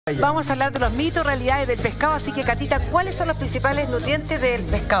Vamos a hablar de los mitos, realidades del pescado, así que Catita, ¿cuáles son los principales nutrientes del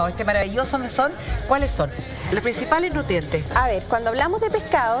pescado? Este maravilloso mesón, ¿cuáles son los principales nutrientes? A ver, cuando hablamos de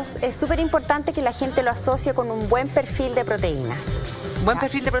pescados es súper importante que la gente lo asocie con un buen perfil de proteínas. ¿Buen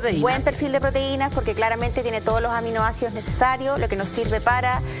perfil de proteínas? Buen perfil de proteínas porque claramente tiene todos los aminoácidos necesarios, lo que nos sirve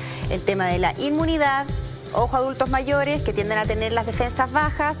para el tema de la inmunidad. Ojo, adultos mayores que tienden a tener las defensas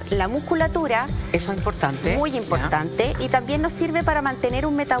bajas, la musculatura. Eso es importante. Muy importante. ¿Ya? Y también nos sirve para mantener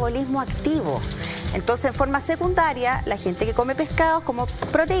un metabolismo activo. Entonces, en forma secundaria, la gente que come pescados como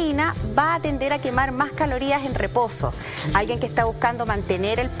proteína va a tender a quemar más calorías en reposo. Alguien que está buscando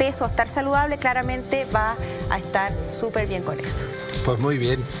mantener el peso o estar saludable, claramente va a estar súper bien con eso. Pues muy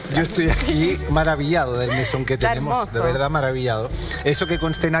bien, yo estoy aquí maravillado del mesón que tenemos, hermoso. De verdad maravillado. Eso que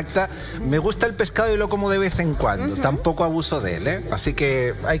conste en acta, me gusta el pescado y lo como de vez en cuando, tampoco abuso de él, ¿eh? Así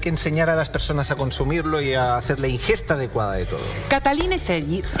que hay que enseñar a las personas a consumirlo y a hacer la ingesta adecuada de todo. Catalina y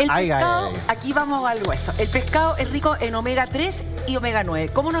Sergi, el pescado, aquí vamos al hueso. El pescado es rico en omega 3 y omega 9.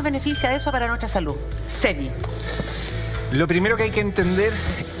 ¿Cómo nos beneficia eso para nuestra salud? Sergi. Lo primero que hay que entender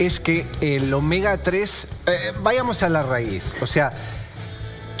es que el omega 3, vayamos a la raíz, o sea,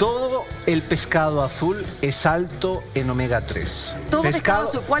 todo el pescado azul es alto en omega 3. Todo pescado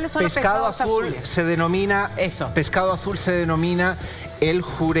azul. ¿Cuáles son los pescados azul azules? Se denomina, pescado azul se denomina el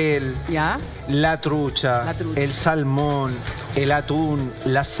jurel, ¿ya? La trucha, el salmón, el atún,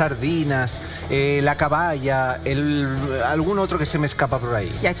 las sardinas, la caballa, algún otro que se me escapa por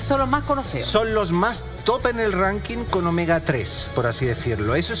ahí. Ya, esos son los más conocidos. Son los más top en el ranking con omega 3, por así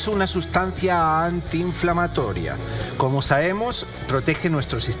decirlo. Eso es una sustancia antiinflamatoria. Como sabemos, protege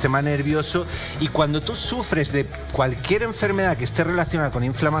nuestro sistema nervioso y cuando tú sufres de cualquier enfermedad que esté relacionada con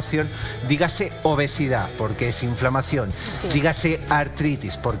inflamación, dígase obesidad, porque es inflamación, dígase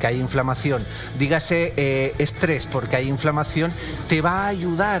artritis, porque hay inflamación, dígase estrés, porque hay inflamación, te va a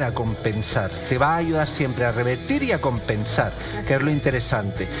ayudar a compensar, te va a ayudar siempre a revertir y a compensar, que es lo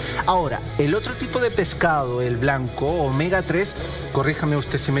interesante. Ahora, el otro tipo de pescado, el blanco, omega 3, corríjame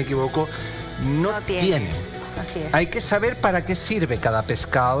usted si me equivoco, no tiene. Así es. Hay que saber para qué sirve cada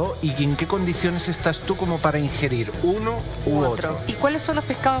pescado y en qué condiciones estás tú como para ingerir uno u otro. ¿Y cuáles son los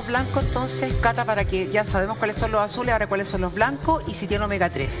pescados blancos entonces, Cata, para que ya sabemos cuáles son los azules, ahora cuáles son los blancos y si tiene omega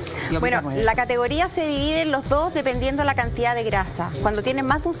 3? Bueno, la categoría se divide en los dos dependiendo la cantidad de grasa. Cuando tienen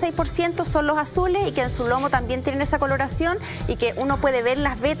más de un 6% son los azules y que en su lomo también tienen esa coloración y que uno puede ver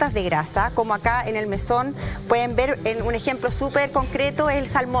las vetas de grasa, como acá en el mesón pueden ver un ejemplo súper concreto es el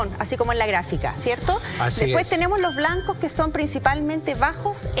salmón, así como en la gráfica, ¿cierto? Después tenemos los blancos que son principalmente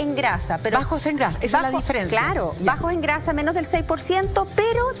bajos en grasa. Pero bajos en grasa, esa es la diferencia. Claro, bajos en grasa, menos del 6%,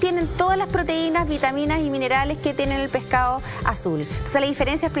 pero tienen todas las proteínas, vitaminas y minerales que tiene el pescado azul. Entonces la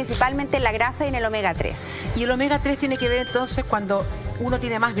diferencia es principalmente en la grasa y en el omega 3. Y el omega 3 tiene que ver entonces cuando uno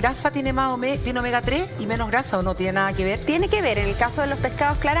tiene más grasa, tiene omega 3 y menos grasa, ¿o no tiene nada que ver? Tiene que ver en el caso de los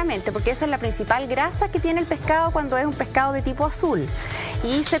pescados claramente, porque esa es la principal grasa que tiene el pescado cuando es un pescado de tipo azul.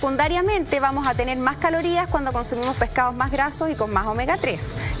 Y secundariamente vamos a tener más calorías cuando consumimos pescados más grasos y con más omega 3.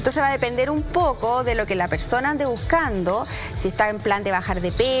 Entonces va a depender un poco de lo que la persona ande buscando, si está en plan de bajar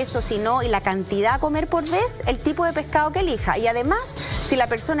de peso, si no, y la cantidad a comer por vez, el tipo de pescado que elija. Y además, si la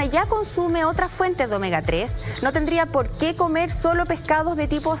persona ya consume otras fuentes de omega 3, no tendría por qué comer solo pescados de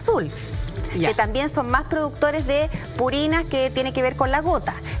tipo azul, que también son más productores de purinas que tiene que ver con la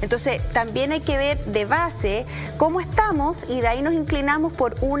gota. Entonces también hay que ver de base cómo estamos y de ahí nos inclinamos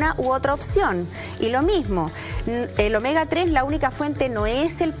por una u otra opción. Y lo mismo, el omega 3 la única fuente no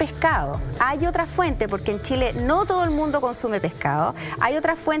es el pescado. Hay otra fuente, porque en Chile no todo el mundo consume pescado. Hay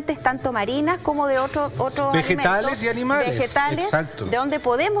otras fuentes tanto marinas como de otros vegetales y animales. Vegetales, de donde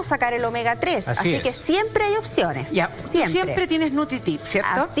podemos sacar el omega 3. Así que siempre hay opciones. Siempre tienes nutritivo,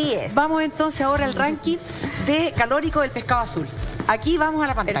 ¿cierto? Así es. Vamos entonces ahora al ranking de calórico del pescado azul. Aquí vamos a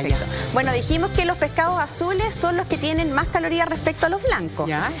la pantalla. Perfecto. Bueno, dijimos que los pescados azules son los que tienen más calorías respecto a los blancos.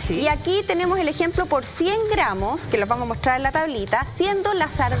 Y aquí tenemos el ejemplo por 100 gramos, que los vamos a mostrar en la tablita, siendo la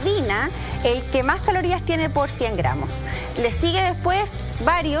sardina el que más calorías tiene por 100 gramos. Le sigue después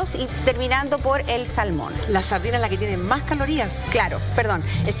varios y terminando por el salmón. La sardina es la que tiene más calorías. Claro, perdón.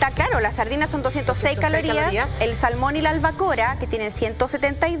 Está claro, las sardinas son 206 calorías, el salmón y la albacora que tienen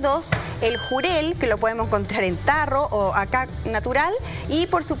 172, el jurel que lo podemos encontrar en tarro o acá natural y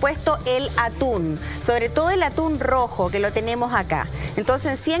por supuesto el atún, sobre todo el atún rojo que lo tenemos acá.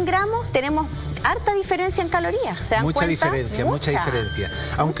 Entonces en 100 gramos tenemos harta diferencia en calorías. ¿Se dan Mucha cuenta? diferencia, mucha diferencia.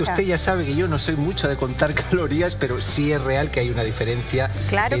 Aunque usted ya sabe que yo no soy mucho de contar calorías, pero sí es real que hay una diferencia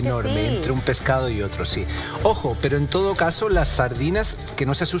enorme entre un pescado y otro, sí. Ojo, pero en todo caso, las sardinas, que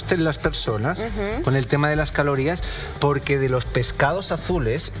no se asusten las personas con el tema de las calorías, porque de los pescados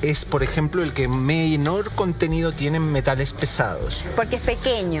azules es, por ejemplo, el que menor contenido tiene en metales pesados. Porque es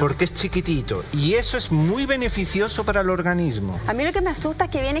pequeño. Porque es chiquitito. Y eso es muy beneficioso para el organismo. A mí lo que me asusta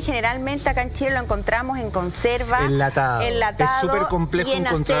es que viene generalmente acá en Chile, lo encontramos en conserva. Enlatado. Es súper complejo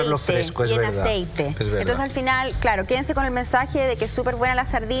encontrarlo fresco, es verdad. Aceite. Es verdad. Entonces al final, claro, quédense con el mensaje de que es súper buena la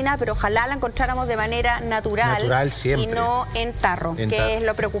sardina, pero ojalá la encontráramos de manera natural. Natural siempre. Y no en tarro, que es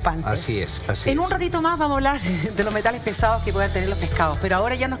lo preocupante. Así es, así es. En un ratito más vamos a hablar de los metales pesados que pueden tener los pescados, pero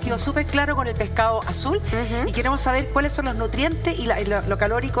ahora ya nos quedó súper claro con el pescado azul y queremos saber cuáles son los nutrientes y lo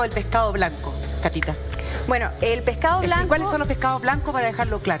calórico del pescado blanco. Catita. Bueno, el pescado blanco... ¿Cuáles son los pescados blancos para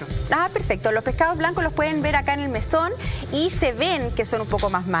dejarlo claro? Ah, perfecto. Los pescados blancos los pueden ver acá en el mesón y se ven que son un poco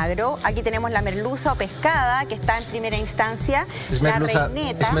más magros. Aquí tenemos la merluza o pescada, que está en primera instancia. ¿Es merluza,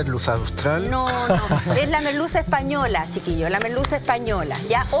 reineta? ¿Es merluza austral? No, no. Es la merluza española, chiquillo. La merluza española,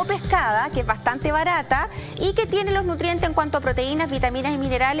 ¿ya? O pescada, que es bastante barata y que tiene los nutrientes en cuanto a proteínas, vitaminas y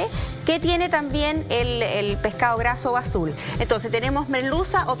minerales que tiene también el pescado graso o azul. Entonces tenemos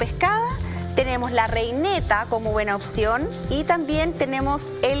merluza o pescada. Tenemos la reineta como buena opción y también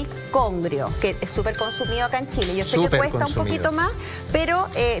tenemos el congrio, que es súper consumido acá en Chile. Yo sé que cuesta un poquito más, pero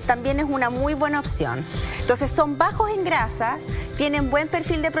también es una muy buena opción. Entonces son bajos en grasas, tienen buen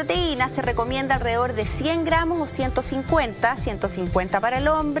perfil de proteínas, se recomienda alrededor de 100 gramos o 150 para el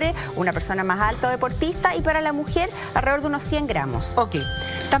hombre, una persona más alta o deportista, y para la mujer alrededor de unos 100 gramos. Ok.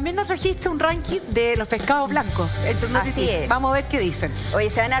 También nos trajiste un ranking de los pescados blancos. Así es. Vamos a ver qué dicen. Oye,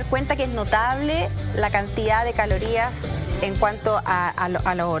 se van a dar cuenta que es notable la cantidad de calorías en cuanto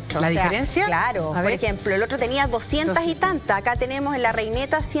a lo otro. ¿La diferencia? Claro. Por ejemplo, el otro tenía 200 y tantas. Acá tenemos en la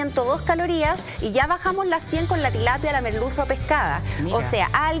reineta 102 calorías y ya bajamos las 100 con la tilapia, la merluza o pescada. Mira. O sea,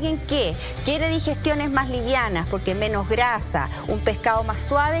 alguien que quiere digestiones más livianas porque menos grasa, un pescado más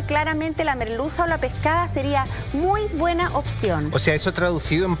suave, claramente la merluza o la pescada sería muy buena opción. O sea, eso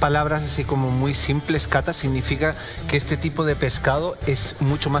traducido en palabras así como muy simples, Cata, significa que este tipo de pescado es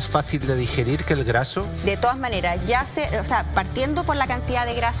mucho más fácil de digerir que el graso. De todas maneras, partiendo por la cantidad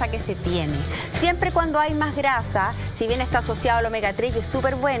de grasa que se tiene. Siempre cuando hay más grasa, si bien está asociado al omega 3, que es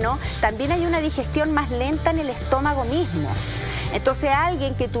súper bueno, también hay una digestión más lenta en el estómago mismo. Entonces,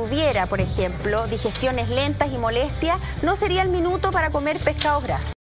 alguien que tuviera, por ejemplo, digestiones lentas y molestias, no sería el minuto para comer pescados grasos.